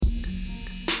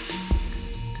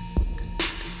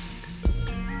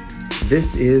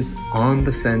This is On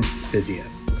the Fence Physio,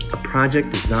 a project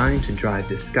designed to drive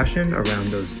discussion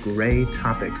around those gray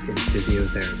topics in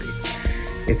physiotherapy.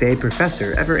 If a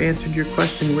professor ever answered your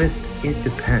question with, "It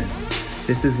depends,"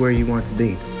 this is where you want to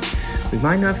be. We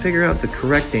might not figure out the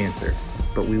correct answer,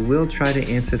 but we will try to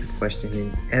answer the question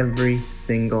in every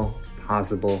single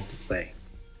possible way.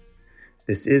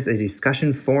 This is a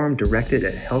discussion forum directed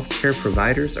at healthcare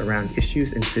providers around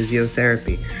issues in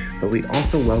physiotherapy, but we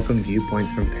also welcome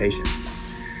viewpoints from patients.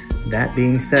 That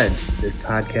being said, this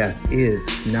podcast is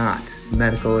not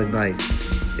medical advice.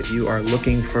 If you are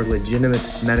looking for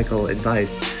legitimate medical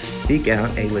advice, seek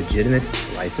out a legitimate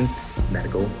licensed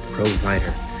medical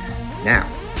provider. Now,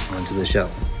 on to the show.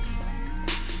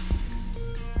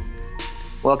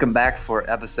 Welcome back for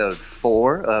episode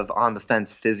 4 of On the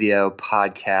Fence Physio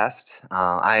podcast.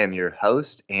 I am your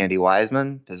host, Andy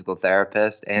Wiseman, physical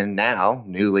therapist, and now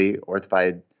newly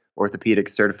orthopedic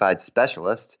certified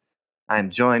specialist. I'm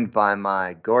joined by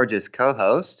my gorgeous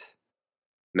co-host,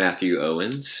 Matthew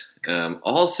Owens,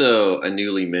 also a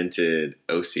newly minted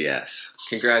OCS.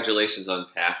 Congratulations on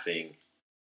passing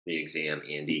the exam,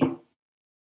 Andy.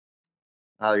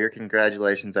 Oh, your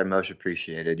congratulations are most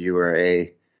appreciated. You were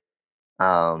a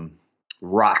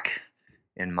rock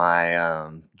in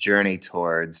my journey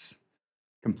towards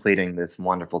completing this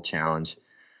wonderful challenge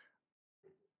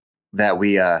that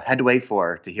we had to wait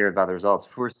for to hear about the results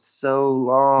for so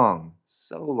long.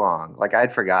 Like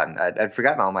I'd forgotten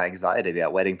all my anxiety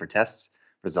about waiting for test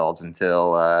results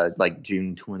until like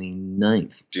June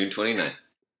 29th. June 29th.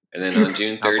 And then on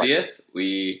June 30th,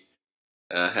 we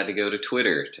had to go to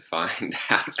Twitter to find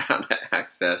out how to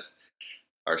access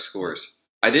our scores.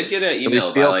 I did get an email. So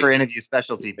we feel for any of you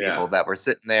specialty people that were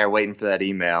sitting there waiting for that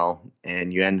email,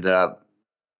 and you ended up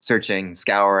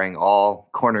scouring all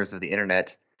corners of the internet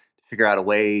to figure out a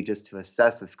way just to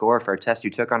assess the score for a test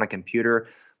you took on a computer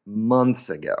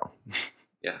months ago.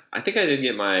 Yeah, I think I did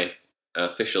get my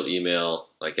official email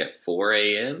like at 4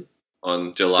 a.m.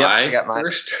 on July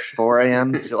 1st. 4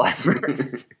 a.m. July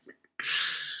 1st.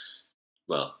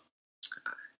 Well,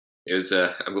 it was.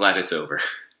 I'm glad it's over.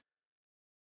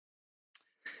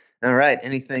 All right.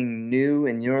 Anything new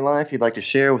in your life you'd like to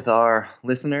share with our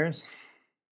listeners?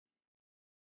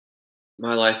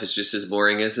 My life is just as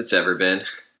boring as it's ever been.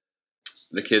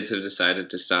 The kids have decided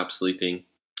to stop sleeping.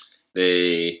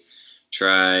 They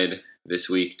tried this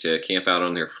week to camp out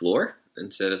on their floor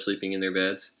instead of sleeping in their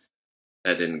beds.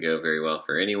 That didn't go very well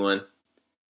for anyone.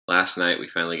 Last night, we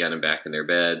finally got them back in their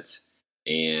beds,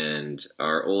 and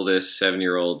our oldest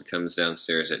 7-year-old comes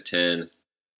downstairs at 10,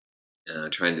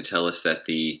 trying to tell us that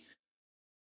the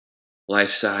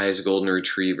life-size golden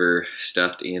retriever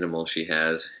stuffed animal she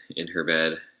has in her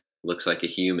bed looks like a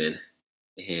human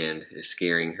and is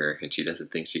scaring her, and she doesn't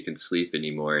think she can sleep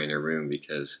anymore in her room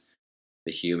because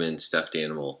the human stuffed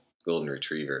animal golden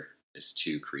retriever is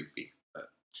too creepy. But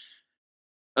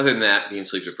other than that, being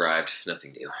sleep deprived,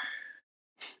 nothing new.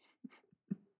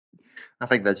 I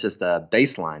think that's just a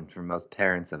baseline for most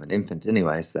parents of an infant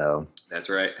anyway, so. That's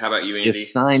right. How about you, Andy?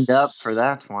 Just signed up for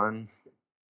that one.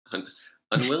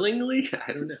 Unwillingly?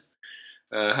 I don't know.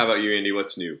 How about you, Andy?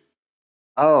 What's new?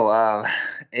 Oh,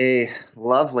 a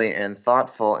lovely and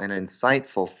thoughtful and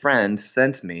insightful friend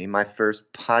sent me my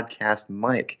first podcast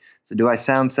mic. So do I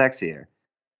sound sexier?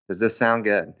 Does this sound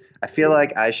good? I feel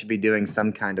like I should be doing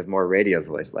some kind of more radio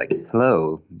voice, like,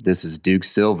 "Hello, this is Duke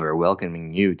Silver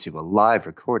welcoming you to a live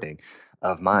recording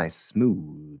of my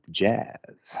smooth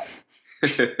jazz."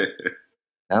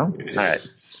 No? All right.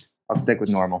 I'll stick with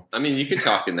normal. I mean, you could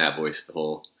talk in that voice the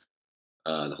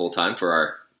whole time for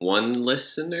our one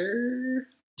listener.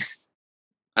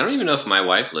 I don't even know if my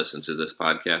wife listens to this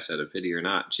podcast out of pity or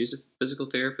not. She's a physical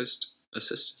therapist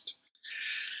assistant.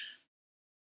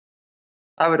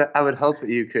 I would hope that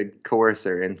you could coerce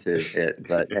her into it,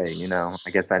 but hey, I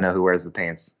guess I know who wears the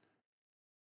pants.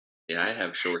 Yeah, I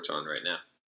have shorts on right now.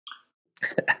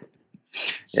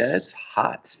 Yeah, it's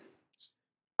hot.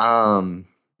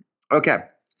 Okay,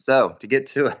 so to get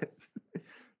to it,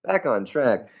 back on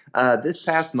track. This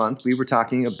past month, we were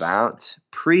talking about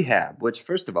prehab, which,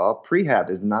 first of all,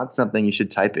 prehab is not something you should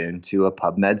type into a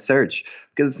PubMed search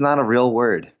because it's not a real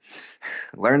word.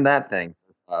 Learn that thing.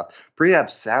 Prehab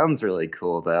sounds really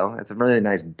cool, though. It's a really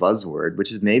nice buzzword,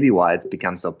 which is maybe why it's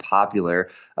become so popular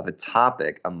of a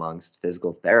topic amongst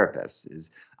physical therapists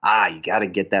is, you got to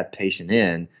get that patient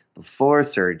in before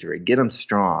surgery, get them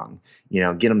strong,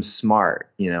 get them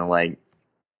smart, like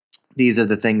these are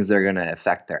the things that are going to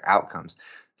affect their outcomes.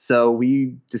 So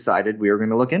we decided we were going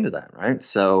to look into that, right?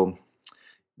 So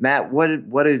Matt, what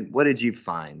did you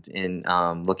find in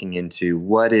looking into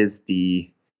what is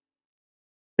the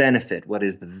benefit? What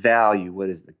is the value? What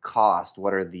is the cost?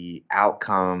 What are the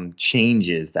outcome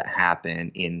changes that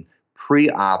happen in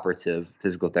preoperative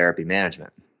physical therapy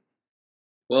management?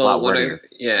 Well,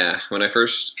 when I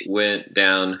first went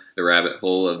down the rabbit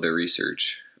hole of the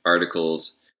research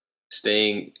articles,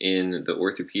 staying in the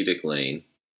orthopedic lane,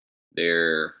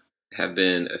 there have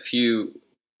been a few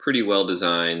pretty well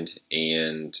designed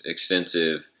and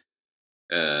extensive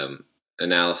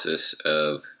analysis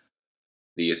of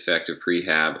the effect of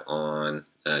prehab on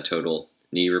total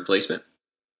knee replacement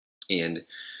and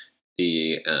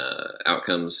the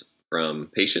outcomes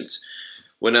from patients.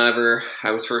 Whenever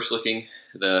I was first looking,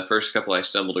 the first couple I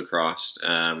stumbled across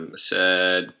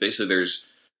said basically there's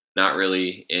not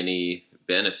really any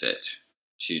benefit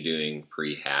to doing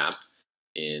prehab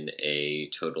in a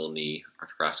total knee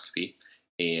arthroscopy,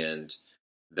 and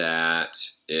that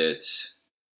it's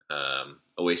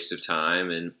a waste of time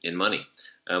and money.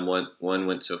 One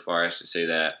went so far as to say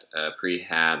that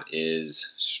prehab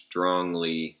is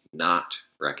strongly not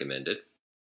recommended,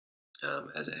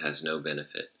 as it has no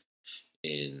benefit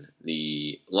in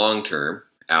the long-term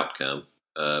outcome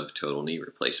of total knee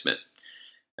replacement.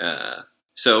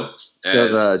 So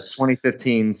the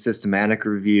 2015 systematic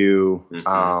review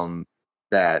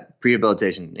that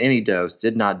prehabilitation in any dose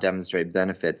did not demonstrate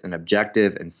benefits in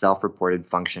objective and self-reported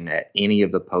function at any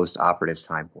of the post-operative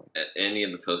time points. At any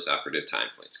of the post-operative time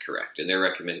points, correct. And their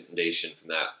recommendation from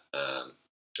that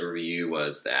review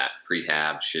was that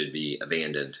prehab should be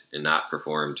abandoned and not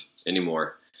performed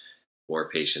anymore for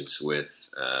patients with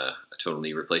a total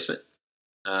knee replacement.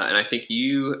 And I think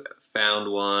you found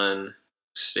one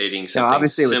stating something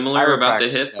similar about the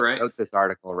hip, right? Wrote this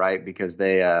article, right? Because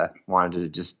they wanted to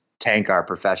just tank our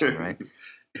profession, right?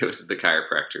 It was the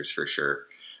chiropractors for sure.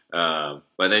 But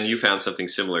then you found something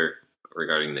similar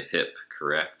regarding the hip,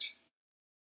 correct?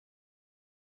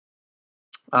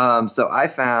 So I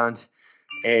found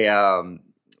a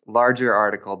larger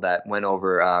article that went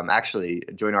over actually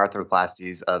joint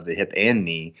arthroplasties of the hip and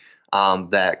knee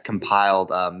that compiled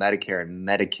Medicare and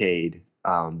Medicaid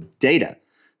data.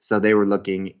 So they were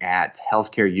looking at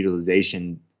healthcare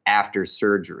utilization after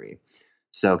surgery.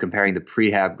 So comparing the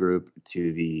prehab group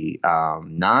to the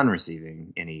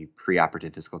non-receiving any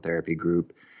preoperative physical therapy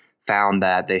group, found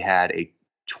that they had a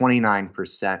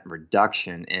 29%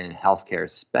 reduction in healthcare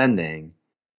spending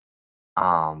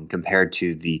compared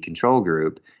to the control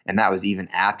group, and that was even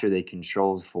after they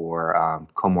controlled for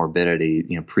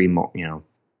comorbidity,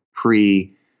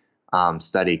 pre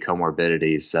study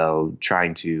comorbidities. So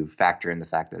trying to factor in the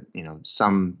fact that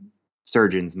some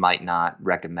surgeons might not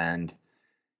recommend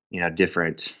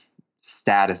different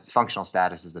functional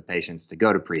statuses of patients to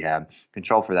go to prehab.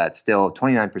 Control for that, still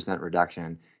 29%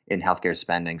 reduction in healthcare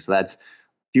spending. So that's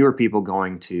fewer people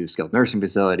going to skilled nursing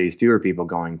facilities, fewer people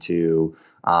going to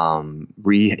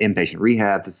inpatient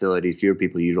rehab facilities, fewer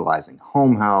people utilizing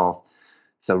home health.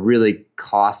 So really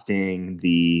costing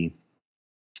the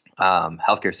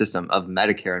healthcare system of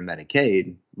Medicare and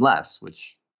Medicaid less,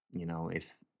 which, if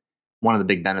one of the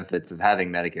big benefits of having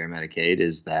Medicare and Medicaid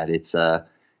is that it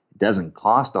doesn't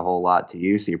cost a whole lot to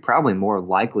use. So you're probably more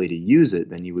likely to use it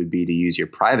than you would be to use your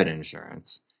private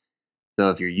insurance. So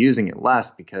if you're using it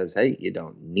less because, hey, you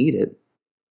don't need it,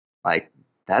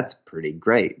 that's pretty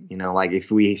great.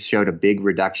 If we showed a big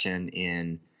reduction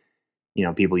in,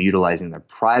 people utilizing their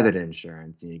private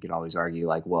insurance, you could always argue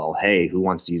well, hey, who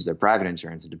wants to use their private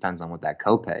insurance? It depends on what that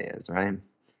copay is, right?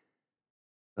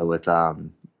 But with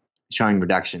showing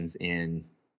reductions in,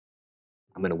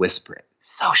 I'm going to whisper it,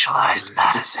 socialized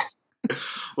medicine.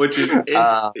 Which is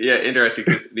interesting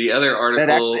because the other article...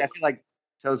 That actually, I feel like,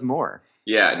 shows more.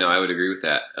 Yeah, no, I would agree with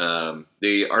that.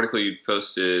 The article you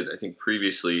posted, I think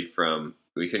previously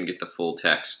we couldn't get the full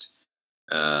text.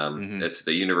 It's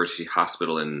the University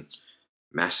Hospital in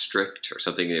Maastricht or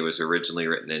something. It was originally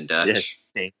written in Dutch.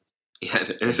 Yeah,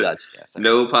 Dutch, yes.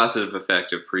 No positive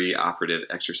effect of preoperative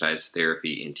exercise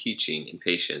therapy in teaching in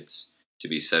patients to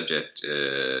be subject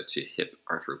to hip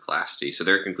arthroplasty. So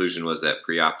their conclusion was that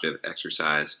preoperative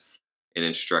exercise and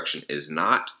instruction is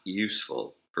not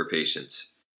useful for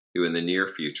patients who in the near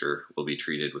future will be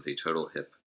treated with a total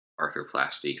hip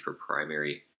arthroplasty for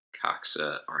primary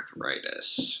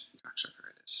coxarthritis.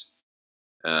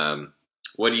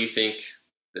 What do you think?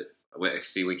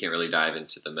 See, we can't really dive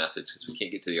into the methods because we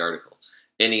can't get to the article.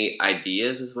 Any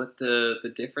ideas as what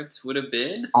the difference would have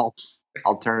been?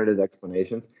 Alternative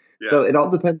explanations. Yeah. So it all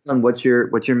depends on what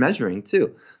you're measuring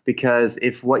too, because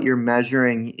if what you're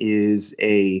measuring is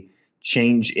a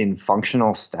change in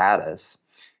functional status,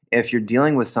 if you're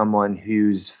dealing with someone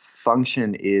whose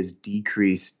function is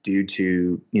decreased due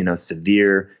to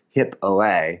severe hip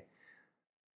OA,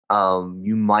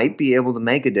 You might be able to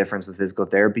make a difference with physical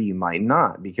therapy. You might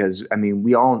not, because I mean,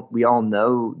 we all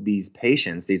know these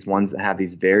patients, these ones that have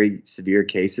these very severe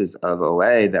cases of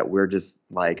OA, that we're just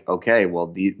like, okay,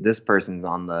 well, this person's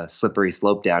on the slippery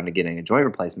slope down to getting a joint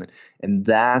replacement, and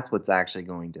that's what's actually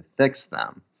going to fix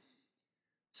them.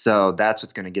 So that's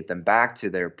what's going to get them back to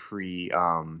their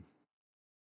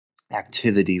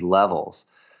activity levels.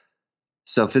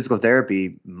 So physical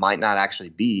therapy might not actually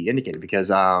be indicated,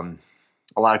 because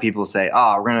a lot of people say,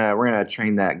 "Oh, we're gonna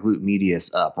train that glute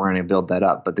medius up. We're gonna build that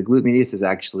up." But the glute medius is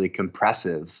actually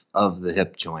compressive of the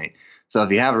hip joint. So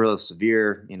if you have a real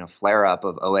severe, flare up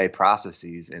of OA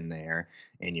processes in there,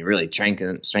 and you really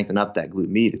strengthen up that glute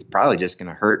med, it's probably just going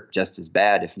to hurt just as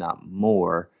bad, if not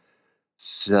more.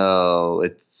 So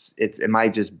it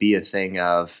might just be a thing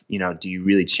of, do you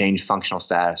really change functional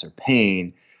status or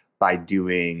pain by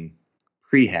doing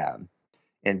prehab?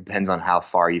 And it depends on how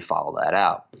far you follow that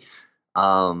out.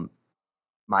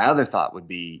 My other thought would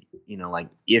be, like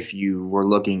if you were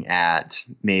looking at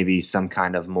maybe some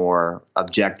kind of more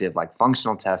objective, like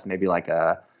functional test, maybe like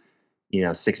a,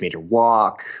 6-meter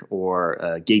walk or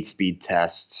a gait speed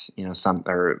test,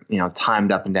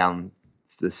 timed up and down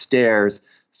the stairs,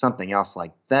 something else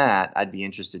like that. I'd be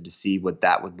interested to see what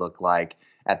that would look like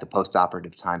at the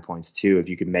post-operative time points too, if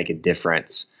you could make a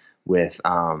difference with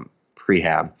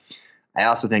prehab. I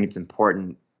also think it's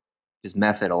important, just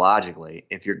methodologically,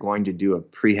 if you're going to do a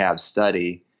prehab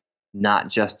study, not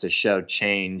just to show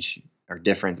change or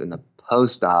difference in the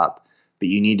post-op, but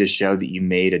you need to show that you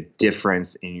made a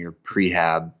difference in your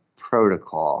prehab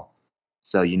protocol.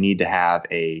 So you need to have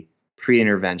a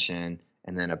pre-intervention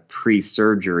and then a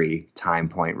pre-surgery time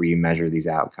point where you measure these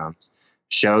outcomes.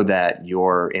 Show that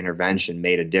your intervention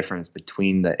made a difference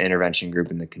between the intervention group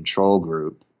and the control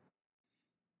group.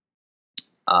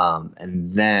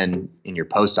 And then in your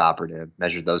post-operative,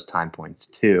 measure those time points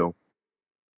too.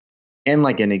 And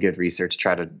like any good research,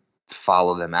 try to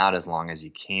follow them out as long as you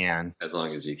can. As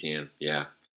long as you can, yeah.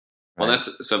 Well, right.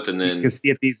 That's something then. You can see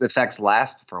if these effects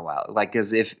last for a while. Like,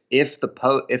 because if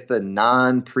the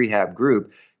non-prehab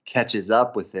group catches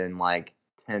up within like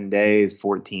 10 days,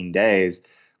 14 days,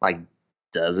 like,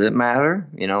 does it matter?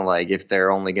 Like if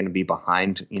they're only going to be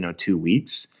behind, 2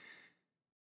 weeks.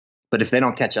 But if they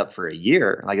don't catch up for a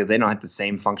year, like if they don't have the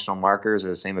same functional markers or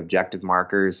the same objective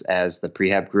markers as the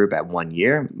prehab group at 1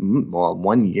 year, well,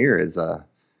 1 year is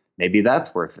maybe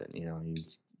that's worth it. You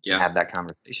can have that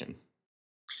conversation.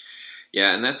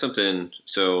 Yeah, and that's something.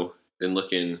 So then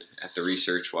looking at the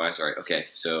research wise, all right, okay,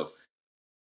 so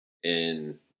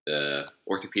in the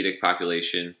orthopedic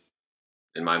population,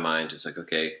 in my mind, it's like,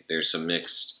 okay, there's some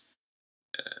mixed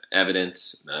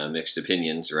evidence, mixed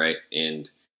opinions, right? And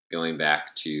going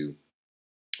back to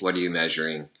what are you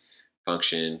measuring?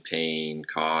 Function, pain,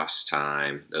 cost,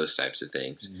 time, those types of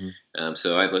things. Mm-hmm.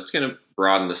 So I'd look to kind of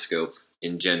broaden the scope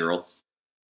in general.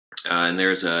 And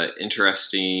there's an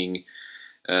interesting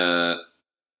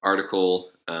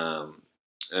article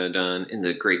done in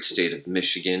the great state of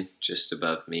Michigan, just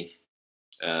above me,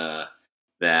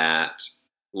 that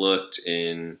looked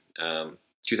in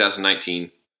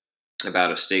 2019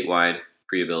 about a statewide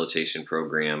rehabilitation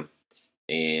program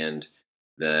and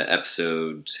the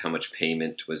episodes, how much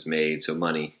payment was made, so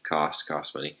money, cost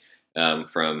money,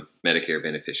 from Medicare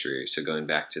beneficiaries. So going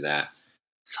back to that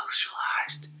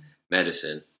socialized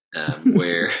medicine,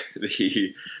 where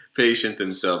the patient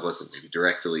themselves wasn't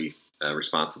directly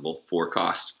responsible for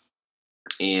cost.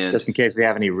 And just in case we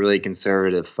have any really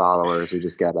conservative followers, we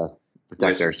just got to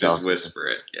protect ourselves. Just whisper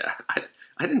it. Yeah,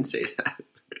 I didn't say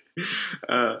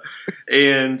that.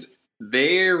 And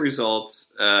their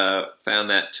results found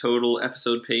that total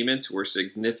episode payments were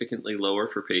significantly lower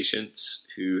for patients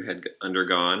who had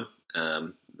undergone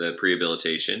the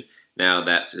prehabilitation. Now,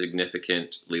 that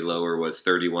significantly lower was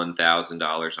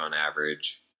 $31,000 on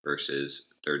average versus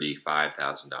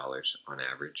 $35,000 on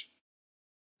average.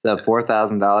 So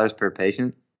 $4,000 per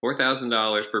patient?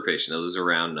 $4,000 per patient. Those are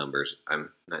round numbers.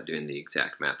 I'm not doing the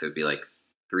exact math. It would be like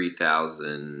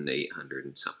 $3,800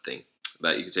 and something.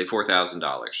 But you could say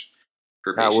 $4,000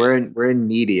 per patient. We're in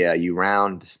media. You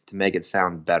round to make it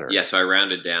sound better. Yeah, so I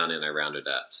rounded down and I rounded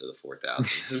up, so the 4,000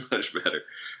 is much better.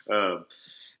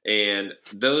 And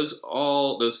those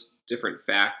different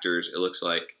factors, it looks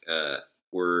like,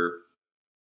 were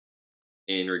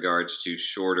in regards to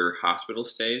shorter hospital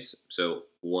stays. So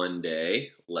 1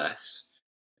 day less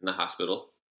in the hospital,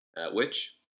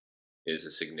 which is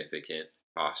a significant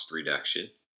cost reduction.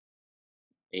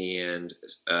 And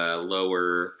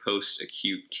lower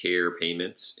post-acute care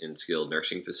payments in skilled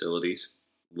nursing facilities,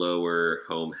 lower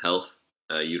home health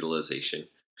utilization.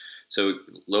 So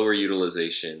lower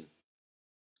utilization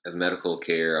of medical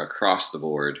care across the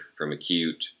board, from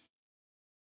acute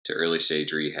to early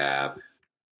stage rehab,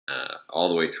 all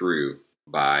the way through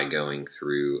by going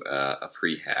through a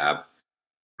prehab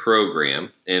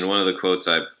program. And one of the quotes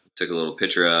I took a little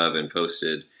picture of and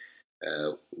posted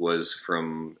was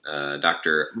from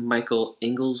Dr. Michael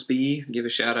Inglesby. Give a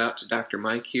shout out to Dr.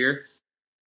 Mike here.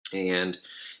 And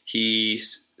he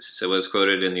was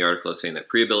quoted in the article as saying that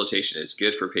prehabilitation is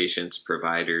good for patients,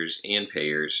 providers, and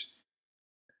payers.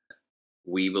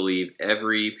 We believe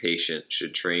every patient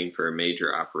should train for a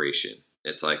major operation.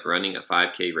 It's like running a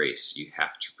 5K race. You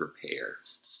have to prepare.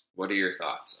 What are your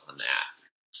thoughts on that?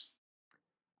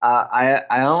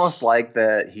 I almost like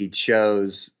that he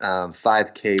chose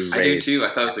 5K race. I do too. I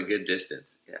thought it was a good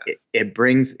distance. Yeah. It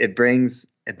brings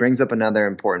up another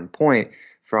important point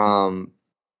from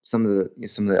some of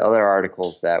the other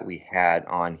articles that we had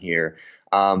on here.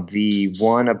 The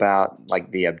one about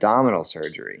like the abdominal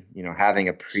surgery, having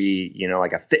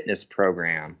like a fitness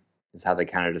program is how they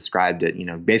kind of described it.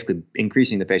 Basically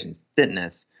increasing the patient's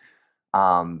fitness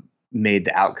made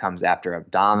the outcomes after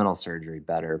abdominal surgery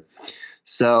better.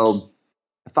 So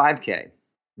 5K.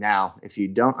 Now, if you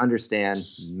don't understand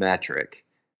metric,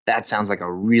 that sounds like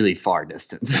a really far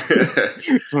distance.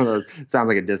 It's one of those, it sounds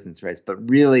like a distance race, but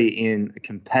really in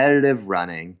competitive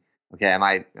running, okay, I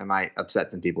might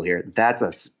upset some people here. That's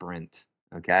a sprint,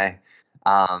 okay?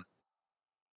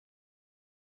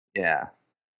 Yeah.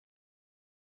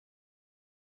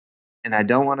 And I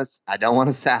don't want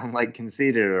to sound like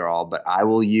conceited at all, but I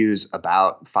will use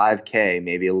about 5K,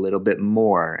 maybe a little bit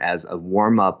more as a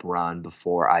warm-up run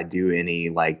before I do any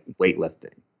like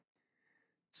weightlifting.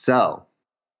 So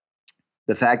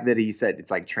the fact that he said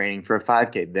it's like training for a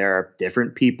 5K, there are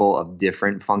different people of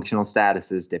different functional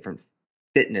statuses, different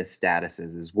fitness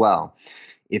statuses as well.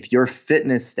 If your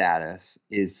fitness status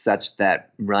is such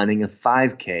that running a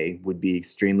 5K would be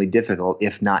extremely difficult,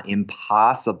 if not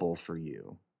impossible for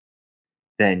you,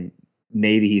 then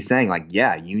maybe he's saying like,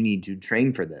 yeah, you need to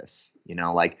train for this,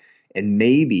 and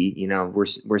maybe,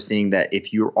 we're seeing that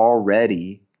if you're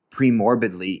already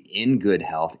premorbidly in good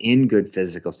health, in good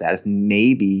physical status,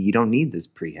 maybe you don't need this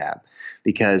prehab,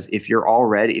 because if you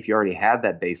already have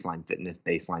that baseline fitness,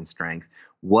 baseline strength,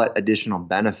 what additional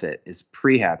benefit is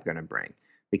prehab going to bring?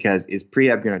 Because is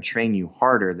prehab going to train you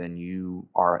harder than you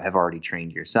have already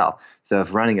trained yourself? So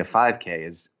if running a 5K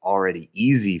is already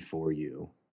easy for you,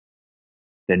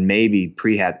 then maybe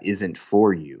prehab isn't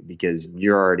for you because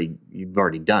you've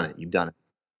already done it. You've done it.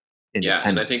 Yeah,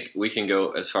 and I think we can go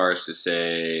as far as to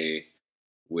say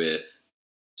with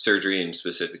surgery and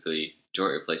specifically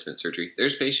joint replacement surgery,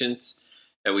 there's patients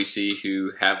that we see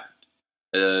who have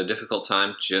a difficult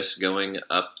time just going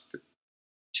up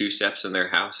 2 steps in their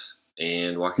house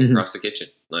and walking across the kitchen.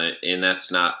 And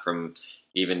that's not from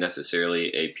even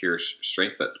necessarily a pure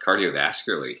strength, but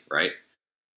cardiovascularly, right?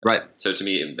 Right. So to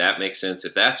me, that makes sense.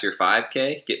 If that's your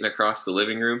 5K, getting across the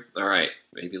living room, all right,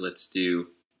 maybe let's do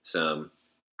some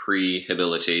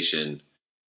prehabilitation,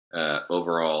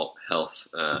 overall health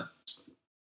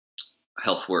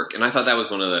work. And I thought that was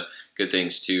one of the good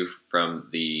things too from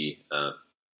the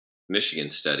Michigan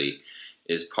study,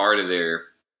 is part of their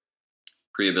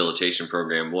prehabilitation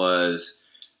program was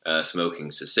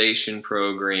smoking cessation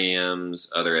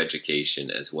programs, other education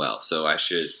as well. So I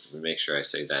should make sure I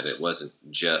say that it wasn't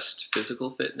just physical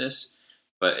fitness,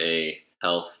 but a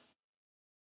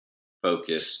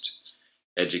health-focused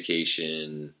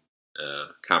education,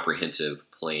 comprehensive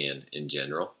plan in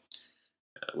general,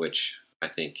 which I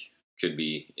think could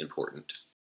be important.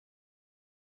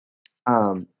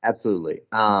 Absolutely.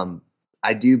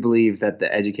 I do believe that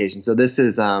the education, so this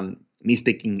is me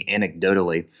speaking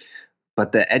anecdotally,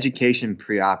 but the education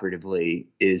preoperatively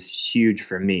is huge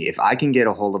for me. If I can get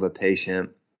a hold of a patient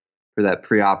for that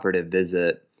preoperative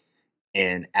visit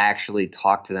and actually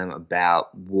talk to them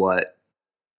about what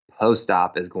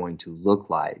post-op is going to look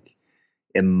like,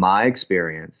 in my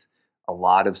experience, a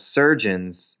lot of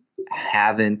surgeons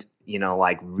haven't,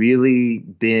 really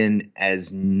been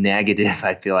as negative,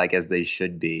 I feel like, as they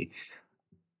should be.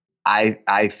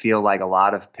 I feel like a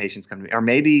lot of patients come to me, or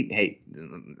maybe, hey,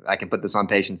 I can put this on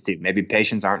patients too. Maybe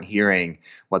patients aren't hearing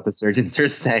what the surgeons are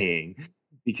saying,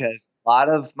 because a lot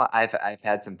of I've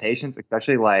had some patients,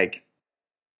 especially like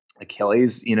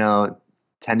Achilles,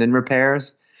 tendon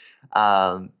repairs,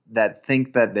 that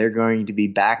think that they're going to be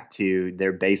back to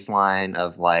their baseline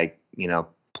of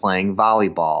playing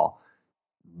volleyball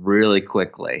really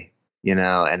quickly,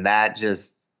 and that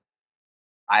just,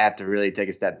 I have to really take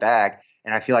a step back.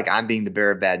 And I feel like I'm being the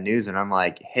bearer of bad news. And I'm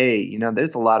like, hey,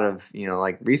 there's a lot of,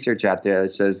 research out there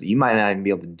that says that you might not even be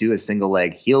able to do a single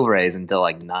leg heel raise until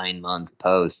 9 months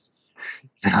post.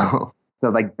 So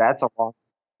like that's a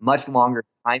much longer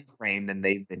time frame than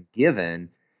they've been given.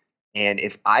 And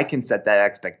if I can set that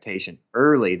expectation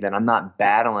early, then I'm not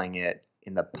battling it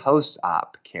in the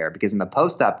post-op care, because in the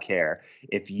post-op care,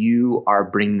 if you are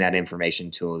bringing that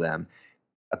information to them,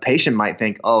 a patient might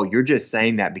think, oh, you're just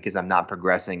saying that because I'm not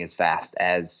progressing as fast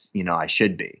as, I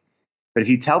should be. But if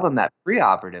you tell them that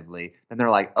preoperatively, then they're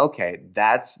like, okay,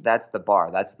 that's the bar.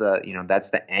 That's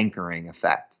the anchoring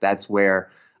effect. That's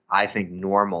where I think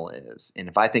normal is. And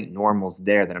if I think normal's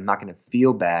there, then I'm not going to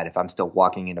feel bad if I'm still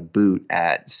walking in a boot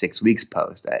at 6 weeks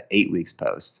post, at 8 weeks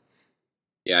post.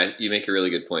 Yeah, you make a really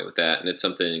good point with that. And it's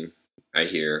something I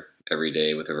hear every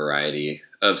day with a variety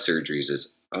of surgeries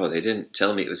is, oh, they didn't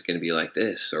tell me it was going to be like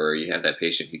this. Or you have that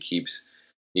patient who keeps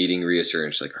needing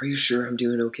reassurance, like, are you sure I'm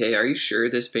doing okay? Are you sure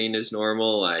this pain is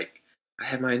normal? Like, I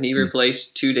had my knee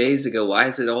replaced 2 days ago. Why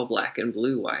is it all black and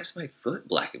blue? Why is my foot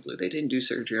black and blue? They didn't do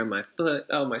surgery on my foot.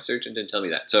 Oh, my surgeon didn't tell me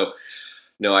that. So,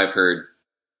 no, I've heard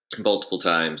multiple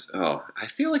times, oh, I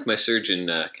feel like my surgeon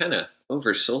kind of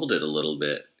oversold it a little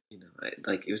bit.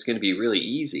 Like it was going to be really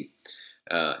easy.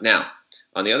 Now,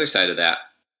 on the other side of that,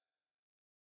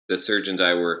 the surgeons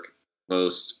I work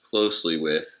most closely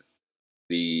with,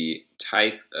 the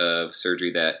type of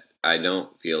surgery that I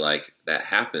don't feel like that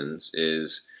happens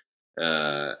is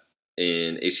in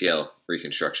ACL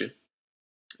reconstruction.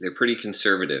 They're pretty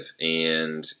conservative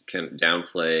and can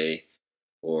downplay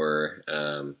or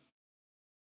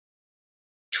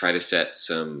try to set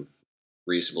some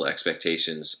reasonable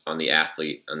expectations on the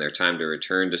athlete, on their time to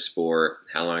return to sport,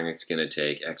 how long it's going to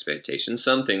take, expectations,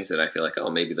 some things that I feel like,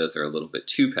 oh, maybe those are a little bit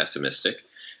too pessimistic.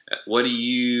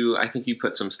 I think you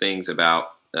put some things about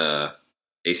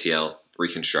ACL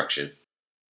reconstruction.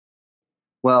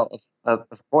 Well, of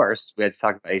course, we had to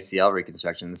talk about ACL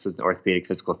reconstruction. This is the Orthopedic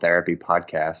Physical Therapy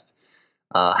podcast.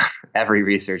 For every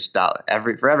research dollar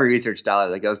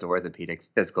that goes to orthopedic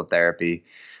physical therapy,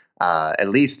 at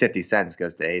least 50 cents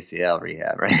goes to ACL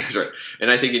rehab, right? That's right.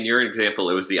 And I think in your example,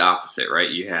 it was the opposite, right?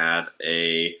 You had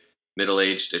a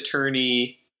middle-aged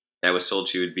attorney that was told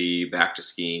she would be back to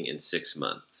skiing in 6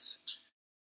 months.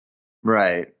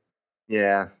 Right.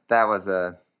 Yeah, that was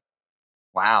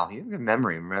wow. You have a good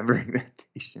memory remembering that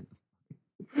patient.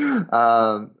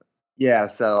 Yeah,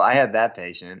 so I had that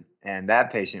patient, and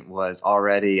that patient was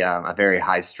already a very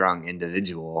high-strung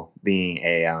individual,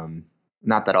 being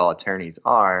not that all attorneys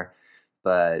are,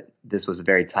 but this was a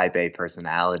very type A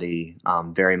personality,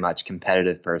 very much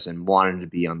competitive person, wanted to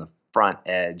be on the front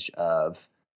edge of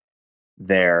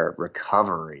their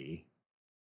recovery.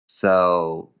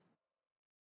 So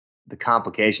the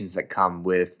complications that come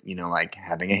with, like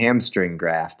having a hamstring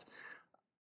graft,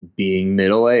 being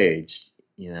middle-aged,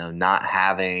 not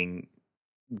having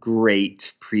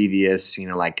great previous,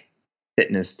 like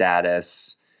fitness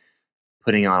status,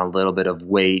 putting on a little bit of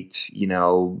weight,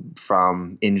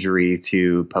 from injury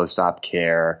to post-op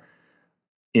care,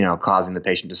 causing the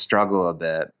patient to struggle a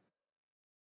bit.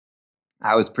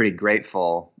 I was pretty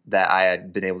grateful that I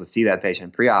had been able to see that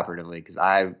patient preoperatively, because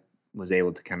I was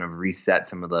able to kind of reset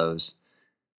some of those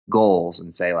goals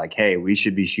and say like, hey, we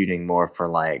should be shooting more for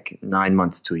like 9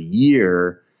 months to a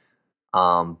year.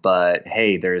 But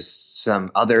hey, there's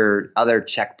some other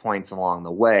checkpoints along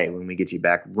the way. When we get you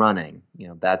back running,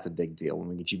 that's a big deal. When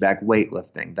we get you back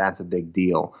weightlifting, that's a big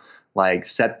deal. Like,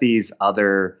 set these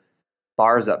other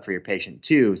bars up for your patient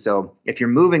too. So if you're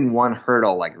moving one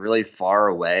hurdle like really far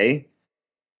away,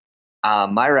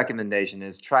 my recommendation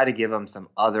is try to give them some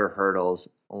other hurdles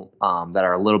that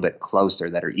are a little bit closer,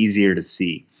 that are easier to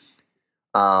see.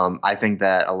 I think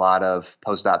that a lot of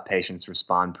post-op patients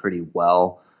respond pretty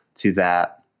well to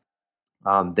that.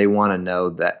 They want to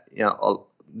know that,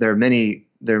 there are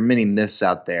many myths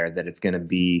out there that it's going to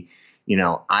be,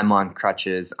 I'm on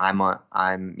crutches, I'm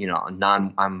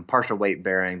partial weight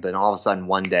bearing, but all of a sudden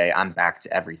one day I'm back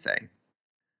to everything.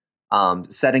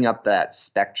 Setting up that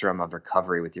spectrum of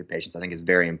recovery with your patients, I think, is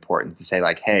very important, to say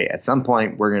like, hey, at some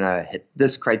point we're going to hit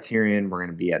this criterion, we're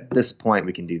going to be at this point,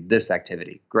 we can do this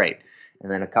activity. Great.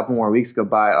 And then a couple more weeks go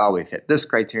by, oh, we've hit this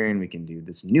criterion, we can do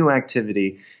this new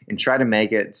activity, and try to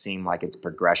make it seem like it's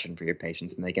progression for your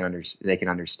patients, and they can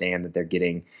understand that they're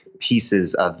getting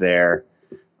pieces of their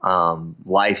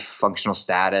life, functional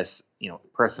status,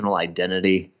 personal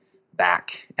identity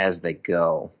back as they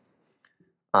go.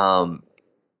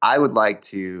 I would like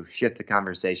to shift the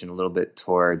conversation a little bit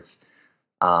towards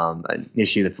an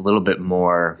issue that's a little bit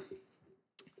more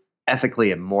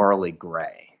ethically and morally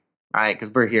gray, right?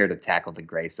 Because we're here to tackle the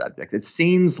gray subjects. It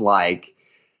seems like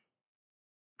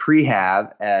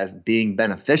prehab, as being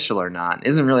beneficial or not,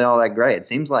 isn't really all that gray. It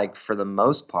seems like, for the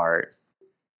most part,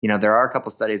 There are a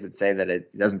couple studies that say that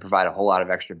it doesn't provide a whole lot of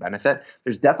extra benefit.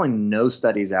 There's definitely no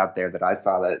studies out there that I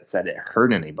saw that said it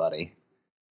hurt anybody,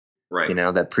 Right.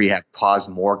 that prehab caused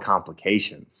more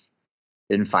complications.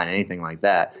 Didn't find anything like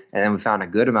that. And then we found a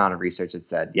good amount of research that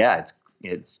said, yeah,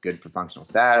 it's good for functional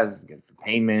status, it's good for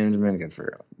pain management, good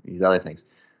for these other things.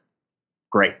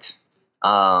 Great.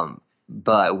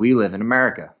 But we live in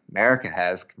America. America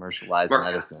has commercialized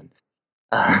medicine.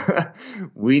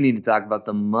 We need to talk about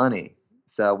the money.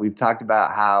 So we've talked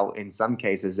about how in some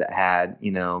cases it had,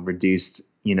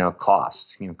 reduced,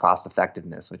 costs, cost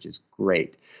effectiveness, which is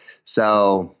great.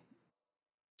 So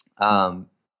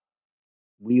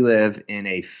we live in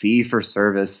a fee for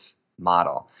service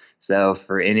model. So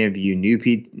for any of you new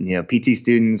PT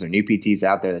students or new PTs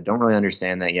out there that don't really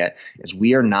understand that yet, is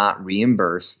we are not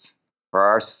reimbursed for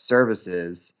our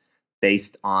services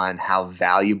based on how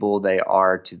valuable they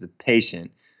are to the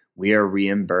patient. We are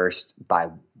reimbursed by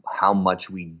how much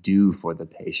we do for the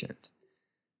patient.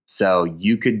 So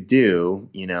you could do,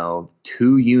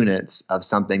 2 units of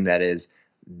something that is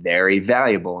very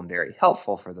valuable and very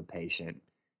helpful for the patient,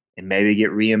 and maybe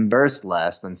get reimbursed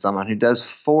less than someone who does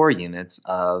 4 units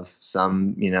of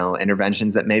some,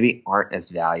 interventions that maybe aren't as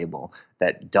valuable,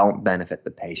 that don't benefit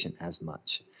the patient as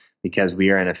much, because we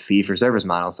are in a fee for service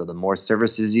model. So the more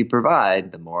services you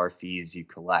provide, the more fees you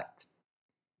collect.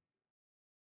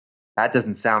 That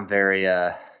doesn't sound very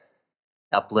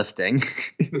uplifting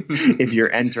if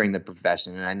you're entering the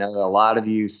profession. And I know a lot of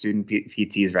you student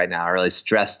PTs right now are really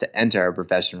stressed to enter our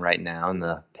profession right now in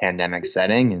the pandemic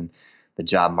setting and the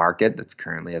job market that's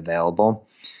currently available.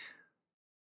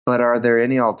 But are there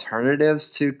any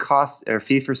alternatives to cost or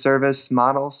fee for service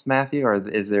models, Matthew? Or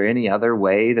is there any other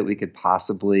way that we could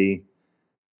possibly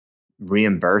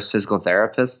reimburse physical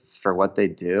therapists for what they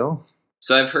do?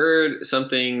 So I've heard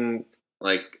something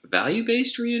like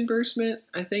value-based reimbursement,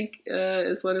 I think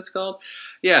is what it's called.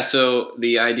 Yeah, so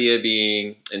the idea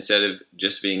being, instead of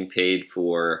just being paid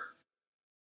for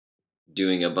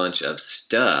doing a bunch of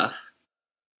stuff,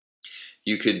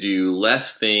 you could do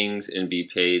less things and be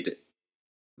paid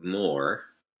more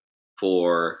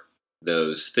for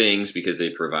those things because they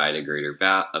provide a greater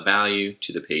value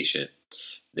to the patient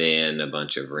than a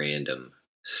bunch of random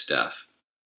stuff.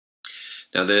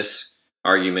 Now, this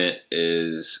argument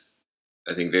is,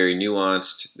 I think, very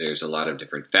nuanced. There's a lot of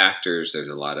different factors. There's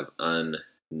a lot of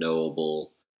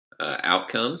unknowable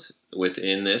outcomes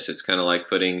within this. It's kind of like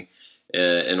putting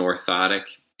an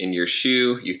orthotic in your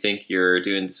shoe. You think you're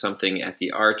doing something at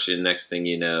the arch, and next thing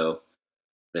you know,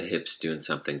 the hip's doing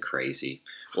something crazy.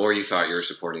 Or you thought you were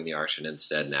supporting the arch, and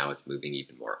instead now it's moving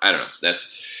even more. I don't know.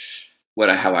 That's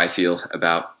how I feel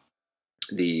about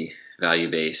the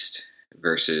value-based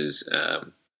versus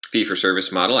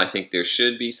fee-for-service model. I think there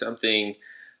should be something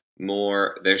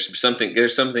more. There's something.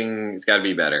 It's got to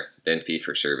be better than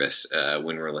fee-for-service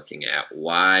when we're looking at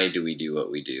why do we do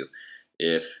what we do.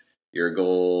 If your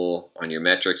goal on your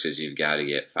metrics is you've got to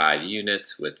get 5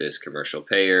 units with this commercial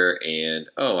payer, and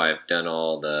I've done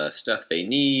all the stuff they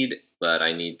need, but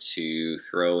I need to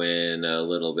throw in a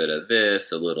little bit of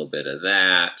this, a little bit of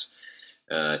that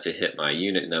to hit my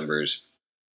unit numbers.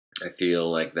 I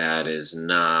feel like that is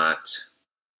not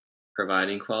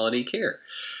providing quality care.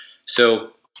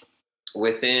 So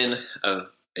within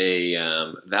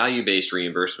a value-based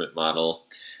reimbursement model,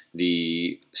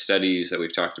 the studies that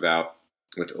we've talked about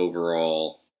with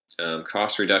overall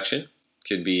cost reduction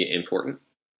could be important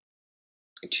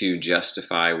to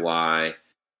justify why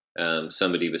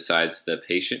somebody besides the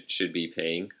patient should be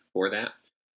paying for that.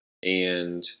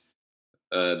 And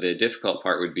the difficult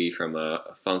part would be from a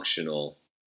functional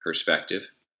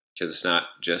perspective, because it's not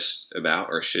just about,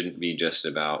 or shouldn't be just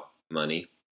about, money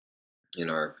in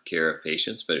our care of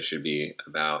patients, but it should be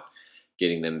about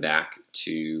getting them back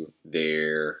to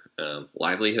their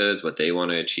livelihoods, what they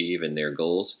want to achieve, and their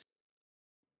goals.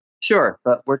 Sure,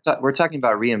 but we're talking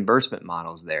about reimbursement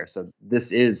models there. So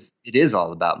it is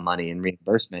all about money and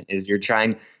reimbursement. You're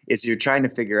trying to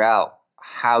figure out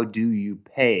how do you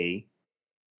pay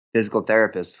physical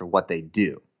therapists for what they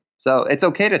do. So it's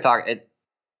okay to talk.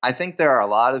 I think there are a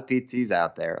lot of PTs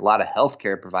out there, a lot of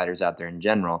healthcare providers out there in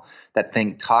general, that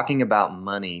think talking about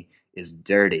money is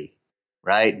dirty,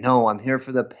 right? No, I'm here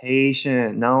for the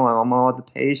patient. No, I'm all about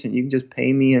the patient. You can just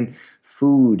pay me in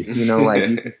food,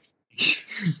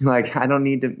 like I don't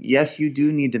need to. Yes, you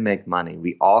do need to make money.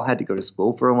 We all had to go to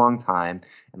school for a long time.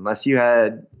 Unless you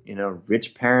had,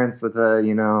 rich parents with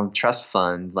a, trust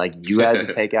fund, like you had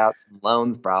to take out some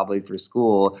loans probably for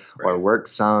school, or work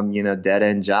some, dead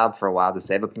end job for a while to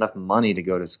save up enough money to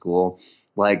go to school.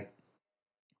 Like,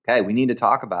 okay, we need to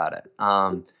talk about it.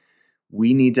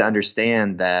 We need to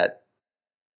understand that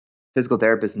physical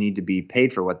therapists need to be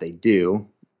paid for what they do.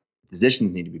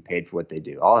 Physicians need to be paid for what they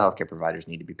do. All healthcare providers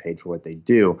need to be paid for what they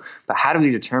do. But how do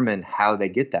we determine how they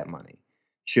get that money?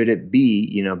 Should it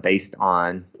be, based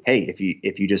on, hey,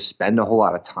 if you just spend a whole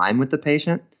lot of time with the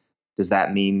patient, does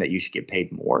that mean that you should get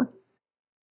paid more?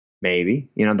 Maybe.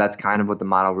 That's kind of what the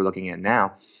model we're looking at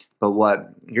now. But what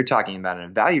you're talking about in a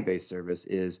value-based service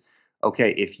is,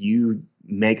 okay, if you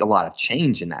make a lot of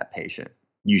change in that patient,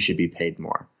 you should be paid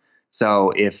more.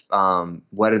 So if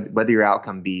whether your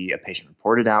outcome be a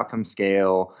patient-reported outcome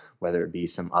scale, whether it be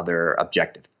some other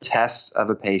objective tests of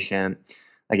a patient,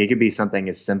 like it could be something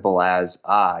as simple as,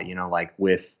 like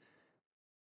with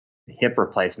hip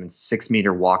replacements,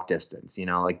 6-meter walk distance,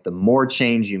 like the more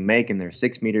change you make in their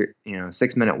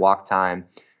 6-minute walk time,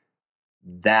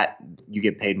 that you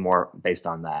get paid more based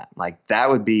on that. Like that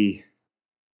would be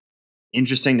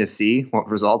interesting to see what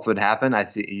results would happen.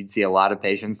 You'd see a lot of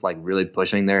patients like really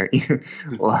pushing their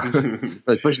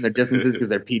pushing their distances because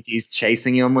their PT's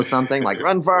chasing them with something like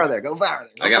run farther, go farther.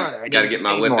 I got to get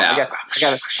my whip out.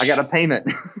 I got a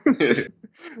payment.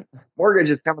 Mortgage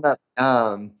is coming up.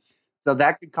 So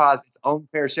that could cause its own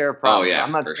fair share of problems. Oh, yeah,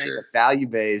 I'm not saying that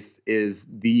value-based is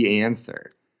the answer,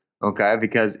 okay?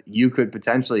 Because you could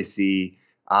potentially see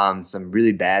some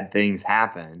really bad things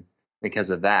happen because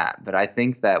of that. But I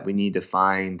think that we need to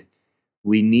find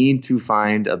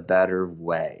a better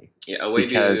way. Yeah, a way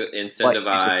to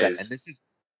incentivize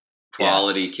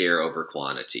quality care over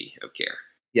quantity of care.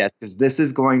 Yes, because this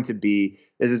is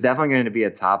definitely going to be a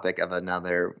topic of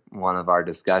another one of our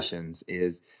discussions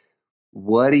is,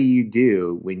 what do you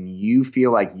do when you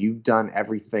feel like you've done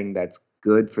everything that's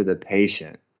good for the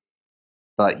patient,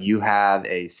 but you have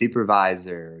a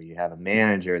supervisor, you have a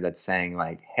manager that's saying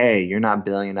like, hey, you're not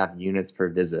billing enough units per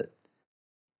visit?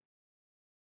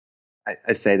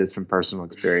 I say this from personal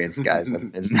experience, guys.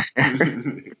 I've been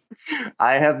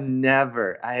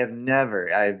there. I've know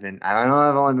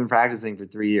I've only been practicing for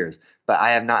 3 years, but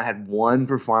I have not had one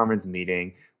performance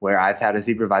meeting where I've had a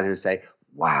supervisor say,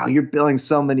 wow, you're billing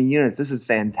so many units. This is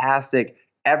fantastic.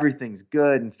 Everything's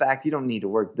good. In fact, you don't need to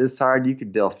work this hard. You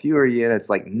could bill fewer units.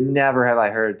 Like, never have I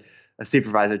heard a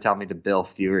supervisor tell me to bill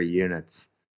fewer units.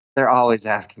 They're always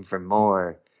asking for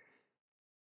more.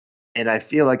 And I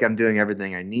feel like I'm doing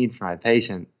everything I need for my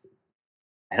patient.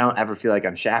 I don't ever feel like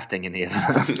I'm shafting any of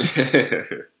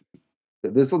them.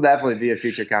 This will definitely be a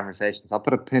future conversation. So I'll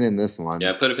put a pin in this one.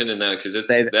 Yeah, put a pin in that because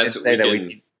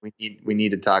we need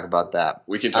to talk about that.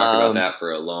 We can talk about that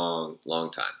for a long,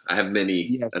 long time. I have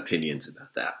many opinions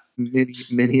about that.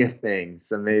 Many things.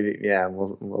 So maybe,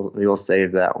 we will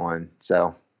save that one.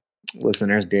 So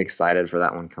listeners, be excited for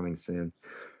that one coming soon.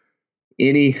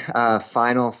 Any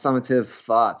final summative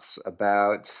thoughts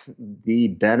about the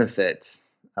benefit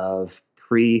of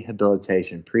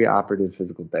prehabilitation, preoperative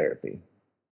physical therapy?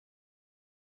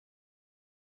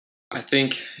 I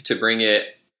think to bring it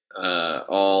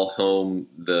all home,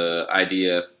 the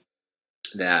idea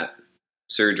that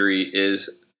surgery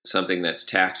is something that's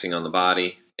taxing on the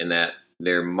body and that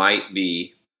there might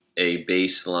be a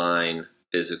baseline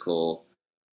physical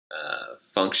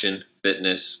function,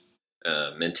 fitness,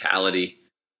 mentality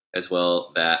as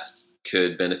well that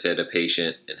could benefit a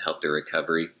patient and help their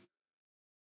recovery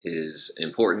is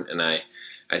important. And I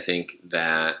think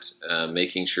that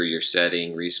making sure you're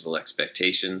setting reasonable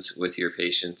expectations with your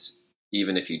patients,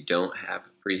 even if you don't have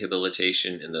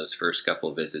rehabilitation in those first couple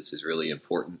of visits, is really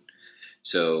important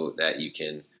so that you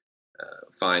can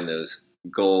find those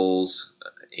goals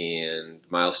and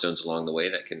milestones along the way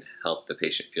that can help the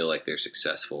patient feel like they're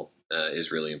successful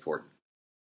is really important.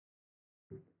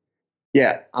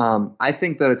 Yeah, I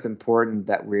think that it's important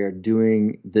that we're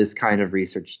doing this kind of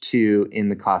research too in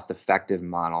the cost-effective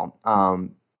model.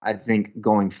 I think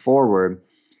going forward,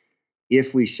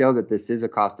 if we show that this is a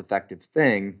cost-effective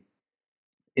thing,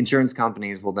 insurance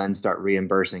companies will then start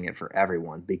reimbursing it for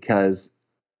everyone, because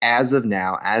as of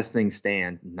now, as things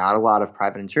stand, not a lot of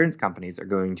private insurance companies are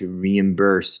going to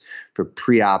reimburse for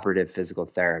preoperative physical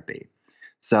therapy.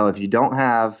 So if you don't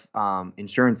have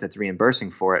insurance that's reimbursing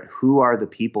for it, who are the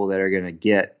people that are going to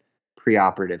get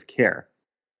preoperative care?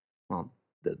 Well,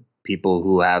 the people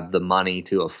who have the money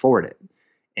to afford it.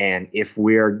 And if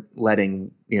we're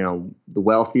letting, the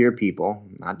wealthier people,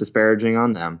 not disparaging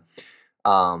on them,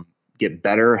 get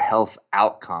better health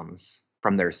outcomes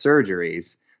from their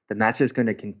surgeries, then that's just going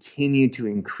to continue to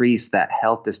increase that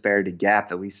health disparity gap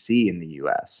that we see in the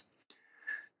U.S.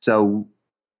 So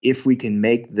if we can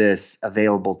make this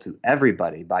available to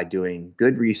everybody by doing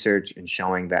good research and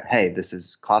showing that, hey, this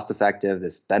is cost effective,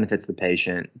 this benefits the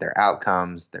patient, their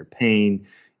outcomes, their pain,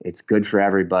 it's good for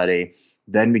everybody,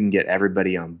 Then we can get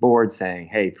everybody on board saying,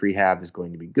 hey, prehab is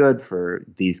going to be good for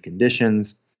these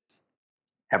conditions.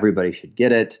 Everybody should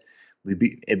get it.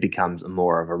 It becomes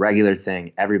more of a regular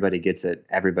thing. Everybody gets it.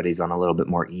 Everybody's on a little bit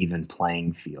more even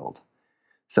playing field.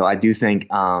 So I do think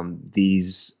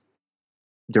these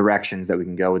directions that we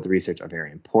can go with the research are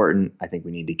very important. I think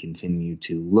we need to continue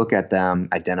to look at them,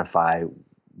 identify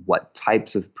what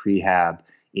types of prehab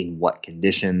in what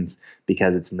conditions,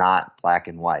 because it's not black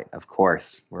and white. Of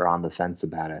course, we're on the fence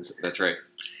about it. That's right.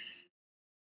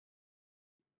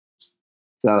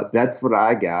 So that's what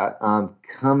I got.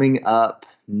 Coming up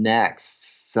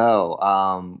next. So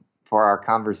for our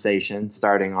conversation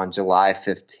starting on July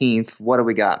 15th, what do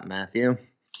we got, Matthew?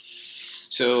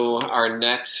 So our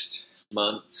next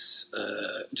month's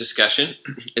discussion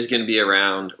is going to be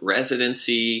around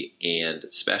residency and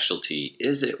specialty.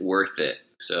 Is it worth it?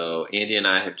 So Andy and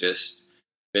I have just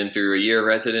been through a year of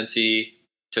residency,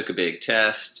 took a big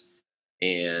test,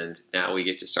 and now we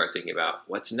get to start thinking about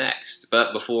what's next.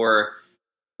 But before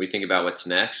we think about what's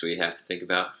next, we have to think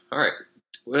about, all right,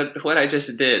 what I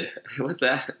just did, was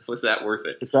that worth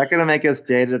it? Is that going to make us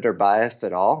dated or biased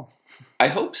at all? I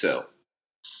hope so.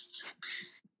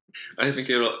 I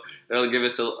think it'll give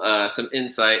us some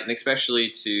insight, and especially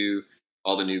to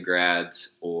all the new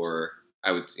grads, or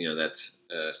I would, that's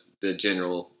the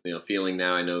general feeling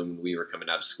now. I know when we were coming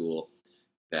out of school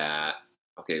that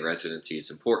residency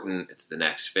is important. It's the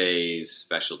next phase.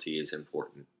 Specialty is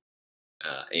important.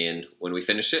 And when we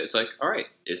finish it, it's like, all right,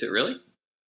 is it really?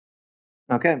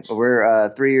 Okay, well,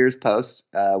 we're 3 years post.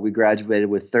 We graduated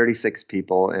with 36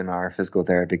 people in our physical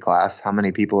therapy class. How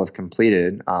many people have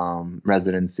completed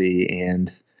residency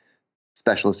and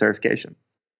specialist certification?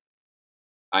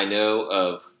 I know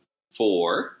of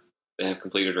 4 that have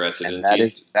completed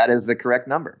residency. That is the correct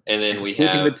number. And then we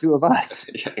including have the 2 of us.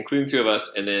 Yeah, including 2 of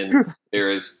us. And then there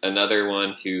is another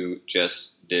one who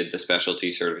just did the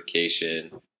specialty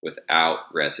certification without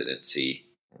residency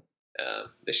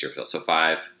this year. So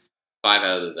 5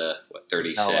 out of the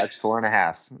 36. No, that's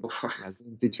 4.5.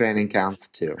 Residency training counts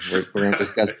too. We're going to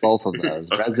discuss both of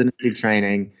those: residency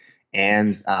training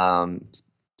and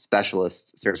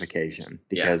specialist certification,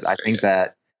 because I think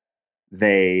that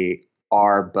they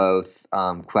are both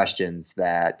questions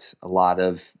that a lot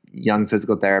of young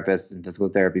physical therapists and physical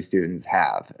therapy students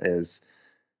have. Is,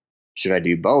 should I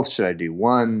do both? Should I do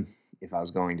one? If I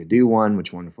was going to do one,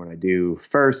 which one would I do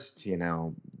first?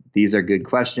 These are good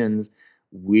questions.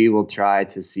 We will try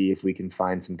to see if we can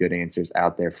find some good answers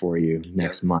out there for you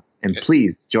next month. And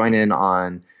please join in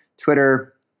on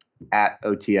Twitter at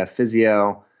OTF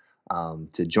Physio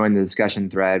to join the discussion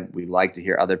thread. We like to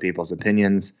hear other people's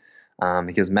opinions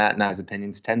because Matt and I's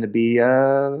opinions tend to be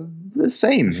the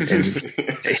same.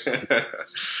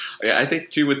 Yeah, I think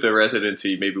too with the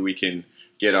residency, maybe we can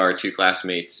get our 2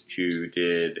 classmates who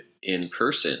did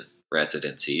in-person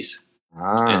residencies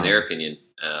and their opinion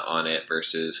on it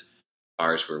versus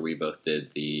ours, where we both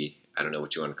did the, I don't know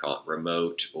what you want to call it,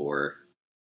 remote or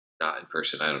not in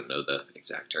person. I don't know the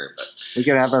exact term, but we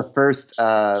could have our first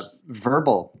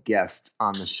verbal guest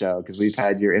on the show, because we've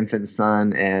had your infant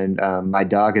son and my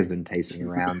dog has been pacing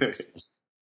around.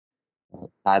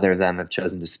 Neither of them have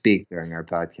chosen to speak during our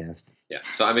podcast. Yeah,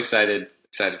 so I'm excited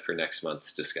for next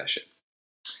month's discussion.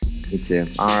 Me too.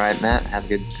 All right, Matt, have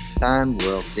a good time.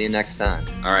 We'll see you next time.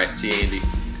 All right, see you,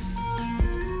 Andy.